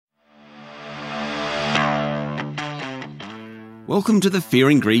Welcome to the Fear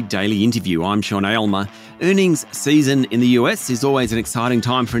and Greed Daily Interview. I'm Sean Aylmer. Earnings season in the US is always an exciting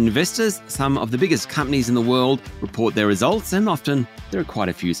time for investors. Some of the biggest companies in the world report their results, and often there are quite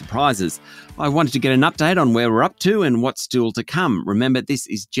a few surprises. I wanted to get an update on where we're up to and what's still to come. Remember, this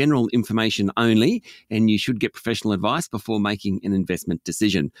is general information only, and you should get professional advice before making an investment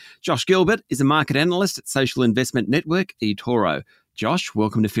decision. Josh Gilbert is a market analyst at social investment network eToro. Josh,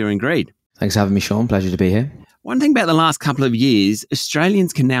 welcome to Fear and Greed. Thanks for having me, Sean. Pleasure to be here. One thing about the last couple of years,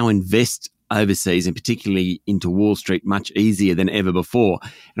 Australians can now invest overseas and particularly into Wall Street much easier than ever before.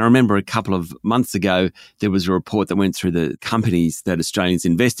 And I remember a couple of months ago, there was a report that went through the companies that Australians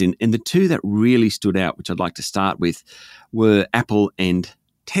invest in. And the two that really stood out, which I'd like to start with, were Apple and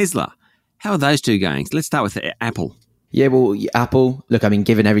Tesla. How are those two going? So let's start with Apple. Yeah, well, Apple, look, I mean,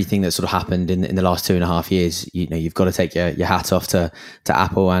 given everything that sort of happened in the last 2.5 years, you've got to take your hat off to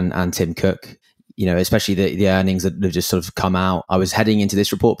Apple and Tim Cook. Especially the earnings that have just sort of come out. I was heading into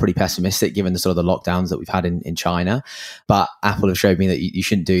this report pretty pessimistic given the sort of the lockdowns that we've had in China, but Apple have showed me that you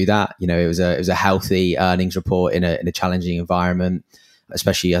shouldn't do that. It was a healthy earnings report in a challenging environment,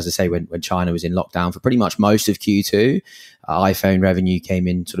 especially, as I say, when China was in lockdown for pretty much most of Q2. iPhone revenue came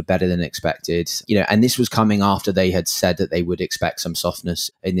in sort of better than expected, and this was coming after they had said that they would expect some softness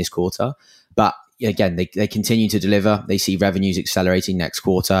in this quarter. But again, they continue to deliver. They see revenues accelerating next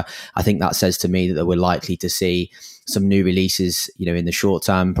quarter. I think that says to me that we're likely to see some new releases, in the short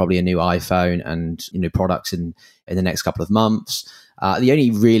term, probably a new iPhone and products in the next couple of months. The only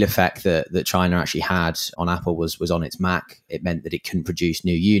real effect that China actually had on Apple was on its Mac. It meant that it couldn't produce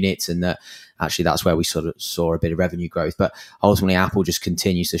new units, and that actually that's where we sort of saw a bit of revenue growth. But ultimately, Apple just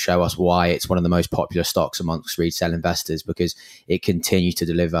continues to show us why it's one of the most popular stocks amongst retail investors, because it continues to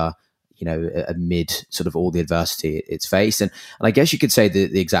deliver amid sort of all the adversity it's faced. And I guess you could say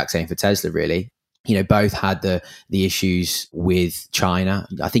the exact same for Tesla, really. Both had the issues with China.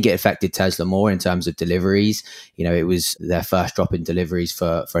 I think it affected Tesla more in terms of deliveries. It was their first drop in deliveries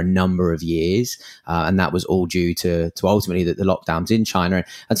for a number of years. And that was all due to ultimately the lockdowns in China,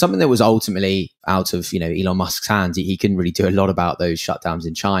 and something that was ultimately out of, Elon Musk's hands. He couldn't really do a lot about those shutdowns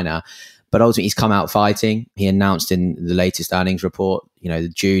in China. But ultimately, he's come out fighting. He announced in the latest earnings report,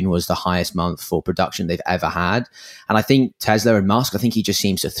 June was the highest month for production they've ever had. And I think Tesla and Musk, I think he just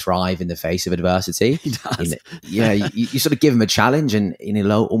seems to thrive in the face of adversity. He does. You sort of give him a challenge and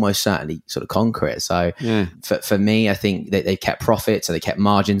he'll almost certainly sort of conquer it. So for me, I think that they kept profits, so they kept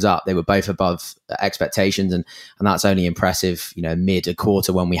margins up. They were both above expectations. And that's only impressive, mid a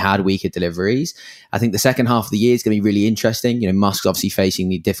quarter when we had weaker deliveries. I think the second half of the year is going to be really interesting. Musk's obviously facing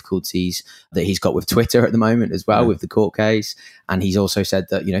the difficulties that he's got with Twitter at the moment as well, with the court case. And he's also said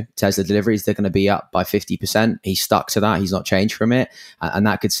that, Tesla deliveries, they're going to be up by 50%. He's stuck to that. He's not changed from it. And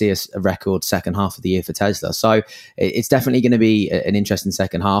that could see us a record second half of the year for Tesla. So it's definitely going to be an interesting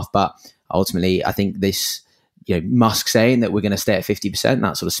second half. But ultimately, I think this, Musk saying that we're going to stay at 50%,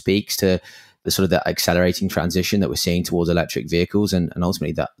 that sort of speaks to the sort of the accelerating transition that we're seeing towards electric vehicles and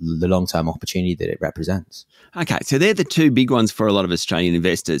ultimately the long-term opportunity that it represents. Okay, so they're the two big ones for a lot of Australian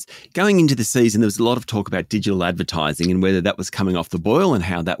investors. Going into the season, there was a lot of talk about digital advertising and whether that was coming off the boil and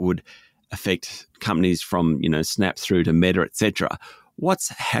how that would affect companies from, Snap through to Meta, etc. What's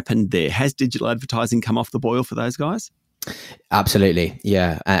happened there? Has digital advertising come off the boil for those guys? Absolutely,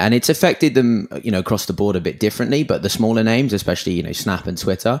 yeah, and it's affected them, across the board a bit differently. But the smaller names, especially Snap and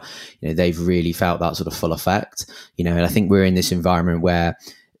Twitter, they've really felt that sort of full effect. And I think we're in this environment where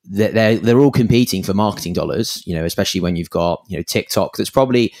they're all competing for marketing dollars. Especially when you've got TikTok that's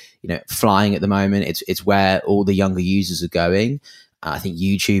probably flying at the moment. It's where all the younger users are going. I think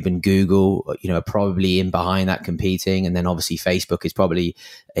YouTube and Google, are probably in behind that competing. And then obviously Facebook is probably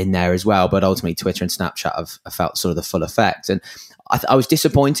in there as well. But ultimately Twitter and Snapchat have felt sort of the full effect. And I was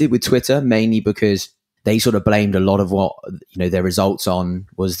disappointed with Twitter, mainly because they sort of blamed a lot of what, their results on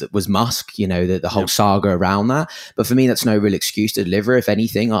was Musk, the whole saga around that. But for me, that's no real excuse to deliver. If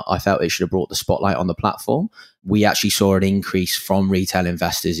anything, I felt it should have brought the spotlight on the platform. We actually saw an increase from retail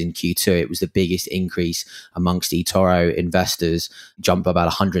investors in Q2. It was the biggest increase amongst eToro investors, jumped by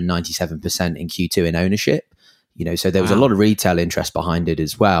about 197% in Q2 in ownership. So there was a lot of retail interest behind it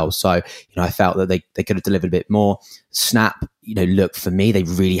as well. So, I felt that they could have delivered a bit more. Snap, look, for me, they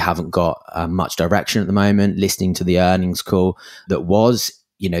really haven't got much direction at the moment. Listening to the earnings call that was,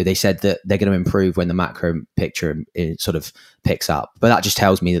 they said that they're going to improve when the macro picture sort of picks up. But that just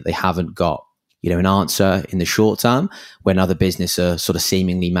tells me that they haven't got an answer in the short term when other businesses are sort of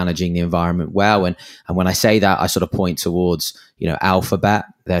seemingly managing the environment well. And when I say that, I sort of point towards, Alphabet.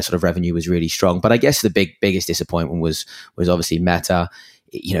 Their sort of revenue was really strong. But I guess the biggest disappointment was obviously Meta.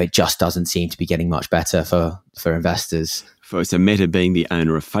 it just doesn't seem to be getting much better for investors. So Meta being the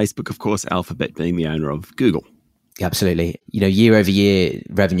owner of Facebook, of course, Alphabet being the owner of Google. Absolutely. Year over year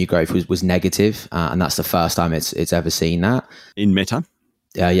revenue growth was negative, and that's the first time it's ever seen that. In Meta?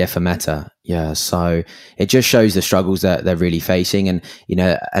 For Meta. Yeah. So it just shows the struggles that they're really facing. And,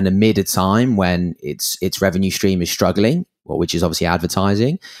 and amid a time when its revenue stream is struggling, which is obviously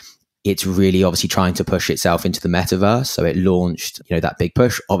advertising, it's really obviously trying to push itself into the metaverse. So it launched, that big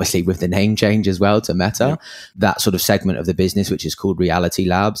push, obviously with the name change as well to Meta, that sort of segment of the business, which is called Reality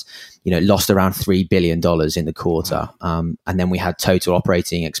Labs, lost around $3 billion in the quarter. And then we had total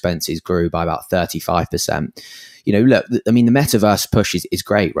operating expenses grew by about 35%. Look, I mean, the metaverse push is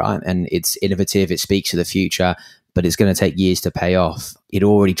great, right? And it's innovative. It speaks to the future, but it's going to take years to pay off. It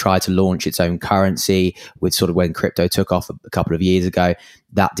already tried to launch its own currency with sort of when crypto took off a couple of years ago.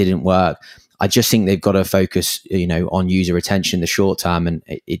 That didn't work. I just think they've got to focus, on user retention in the short term, and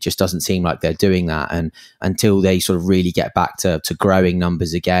it just doesn't seem like they're doing that. And until they sort of really get back to growing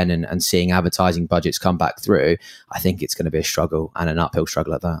numbers again and seeing advertising budgets come back through, I think it's going to be a struggle, and an uphill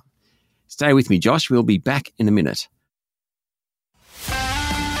struggle at that. Stay with me, Josh. We'll be back in a minute.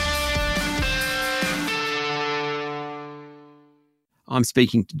 I'm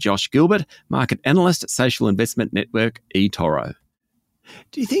speaking to Josh Gilbert, market analyst at social investment network eToro.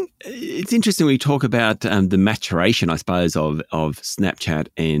 Do you think it's interesting when we talk about the maturation, I suppose, of Snapchat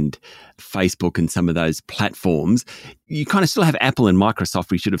and Facebook and some of those platforms? You kind of still have Apple and Microsoft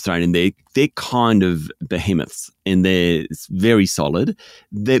we should have thrown in there. They're kind of behemoths and they're very solid.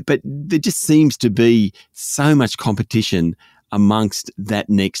 But there just seems to be so much competition amongst that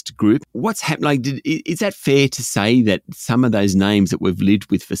next group. What's happening? Is that fair to say that some of those names that we've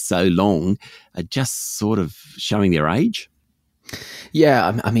lived with for so long are just sort of showing their age?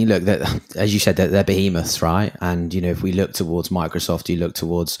 Yeah, I mean, look, as you said, they're behemoths, right? And, if we look towards Microsoft, you look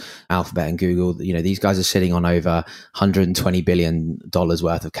towards Alphabet and Google, these guys are sitting on over $120 billion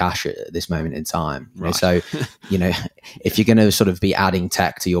worth of cash at this moment in time. Right. So, if you're going to sort of be adding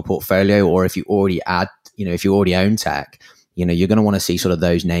tech to your portfolio, or if you already own tech, you're going to want to see sort of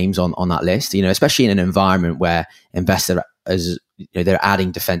those names on that list, especially in an environment where investors, they're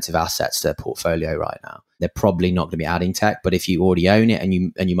adding defensive assets to their portfolio right now. They're probably not going to be adding tech, but if you already own it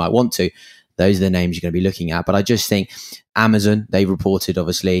and you might want to, those are the names you're going to be looking at. But I just think Amazon, they reported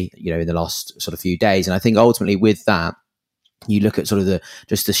obviously, in the last sort of few days. And I think ultimately with that, you look at sort of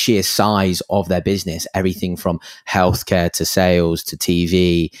the sheer size of their business, everything from healthcare to sales to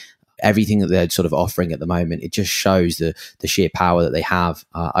TV, everything that they're sort of offering at the moment. It just shows the sheer power that they have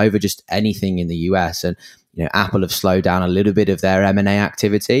over just anything in the US. And Apple have slowed down a little bit of their M&A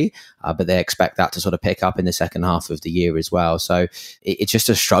activity, but they expect that to sort of pick up in the second half of the year as well. So it's just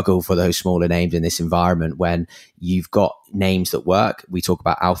a struggle for those smaller names in this environment when you've got names that work. We talk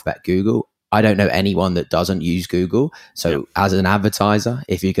about Alphabet, Google. I don't know anyone that doesn't use Google. So as an advertiser,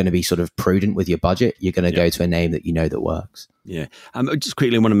 if you're going to be sort of prudent with your budget, you're going to go to a name that that works. Yeah. I just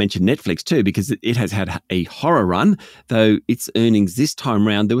quickly want to mention Netflix too, because it has had a horror run, though its earnings this time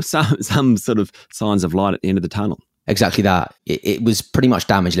around, there were some sort of signs of light at the end of the tunnel. Exactly that. It was pretty much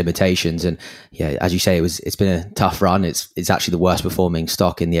damage limitations, and as you say, it's been a tough run. It's actually the worst performing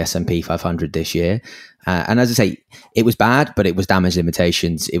stock in the S&P 500 this year. And as I say, it was bad, but it was damage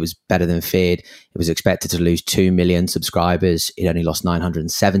limitations. It was better than feared. It was expected to lose 2 million subscribers. It only lost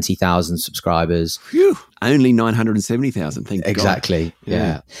 970,000 subscribers. Phew, only 970,000. Thank you. Exactly.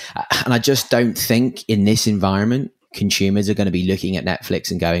 Yeah. And I just don't think in this environment, consumers are going to be looking at Netflix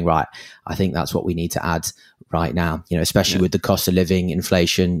and going, right, I think that's what we need to add right now, especially with the cost of living,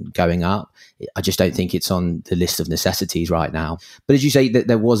 inflation going up. I just don't think it's on the list of necessities right now. But as you say, that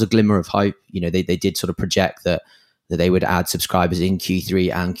there was a glimmer of hope. They did sort of project that they would add subscribers in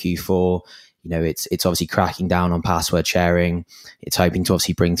Q3 and Q4. It's obviously cracking down on password sharing. It's hoping to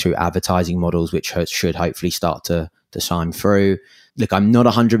obviously bring through advertising models, which should hopefully start to shine through. Look, I'm not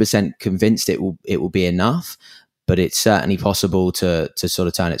 100% convinced it will be enough, but it's certainly possible to sort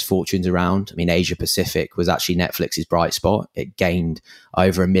of turn its fortunes around. I mean, Asia Pacific was actually Netflix's bright spot. It gained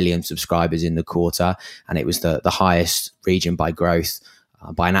over 1 million subscribers in the quarter, and it was the highest region by growth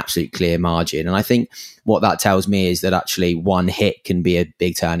by an absolute clear margin. And I think what that tells me is that actually one hit can be a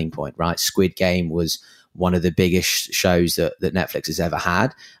big turning point, right? Squid Game was one of the biggest shows that Netflix has ever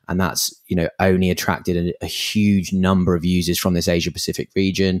had. And that's, only attracted a huge number of users from this Asia Pacific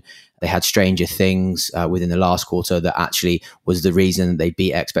region. They had Stranger Things within the last quarter that actually was the reason they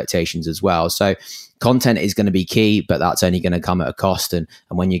beat expectations as well. So content is going to be key, but that's only going to come at a cost. And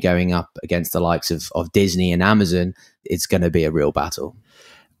when you're going up against the likes of Disney and Amazon, it's going to be a real battle.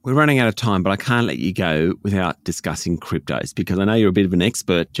 We're running out of time, but I can't let you go without discussing cryptos, because I know you're a bit of an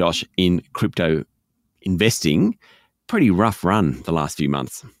expert, Josh, in crypto investing. Pretty rough run the last few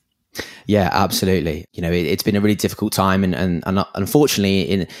months. Yeah, absolutely. It's been a really difficult time, and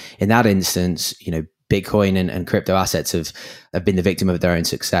unfortunately, in that instance, Bitcoin and crypto assets have been the victim of their own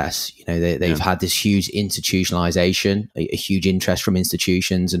success. They've had this huge institutionalization, a huge interest from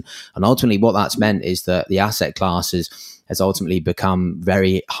institutions, and ultimately what that's meant is that the asset class has ultimately become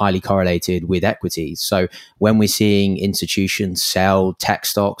very highly correlated with equities. So when we're seeing institutions sell tech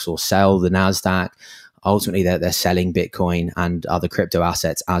stocks or sell the NASDAQ, ultimately they're selling Bitcoin and other crypto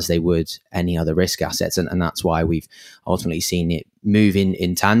assets as they would any other risk assets. And that's why we've ultimately seen it move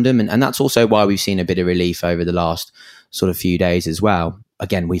in tandem. And that's also why we've seen a bit of relief over the last sort of few days as well.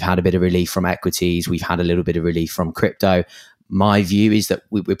 Again, we've had a bit of relief from equities. We've had a little bit of relief from crypto. My view is that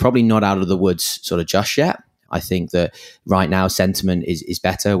we're probably not out of the woods sort of just yet. I think that right now sentiment is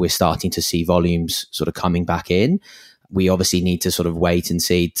better. We're starting to see volumes sort of coming back in. We obviously need to sort of wait and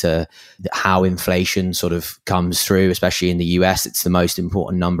see to how inflation sort of comes through, especially in the US. It's the most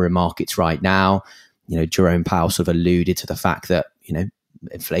important number in markets right now. Jerome Powell sort of alluded to the fact that,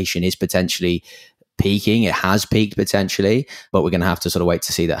 inflation is potentially peaking. It has peaked potentially, but we're going to have to sort of wait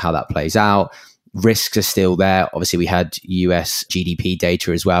to see how that plays out. Risks are still there. Obviously, we had US GDP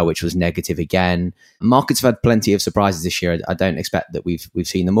data as well, which was negative again. Markets have had plenty of surprises this year. I don't expect that we've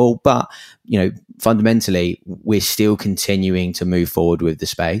seen them all, but fundamentally, we're still continuing to move forward with the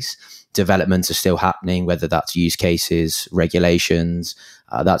space. Developments are still happening, whether that's use cases, regulations.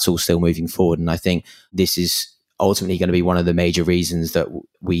 That's all still moving forward, and I think this is ultimately going to be one of the major reasons that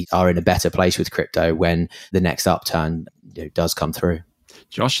we are in a better place with crypto when the next upturn does come through.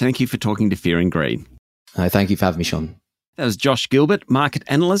 Josh, thank you for talking to Fear and Greed. Thank you for having me, Sean. That was Josh Gilbert, market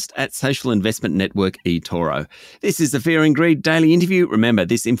analyst at social investment network eToro. This is the Fear and Greed daily interview. Remember,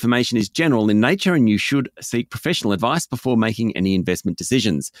 this information is general in nature and you should seek professional advice before making any investment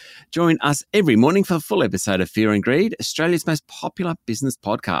decisions. Join us every morning for a full episode of Fear and Greed, Australia's most popular business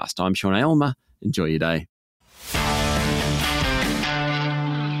podcast. I'm Sean Aylmer. Enjoy your day.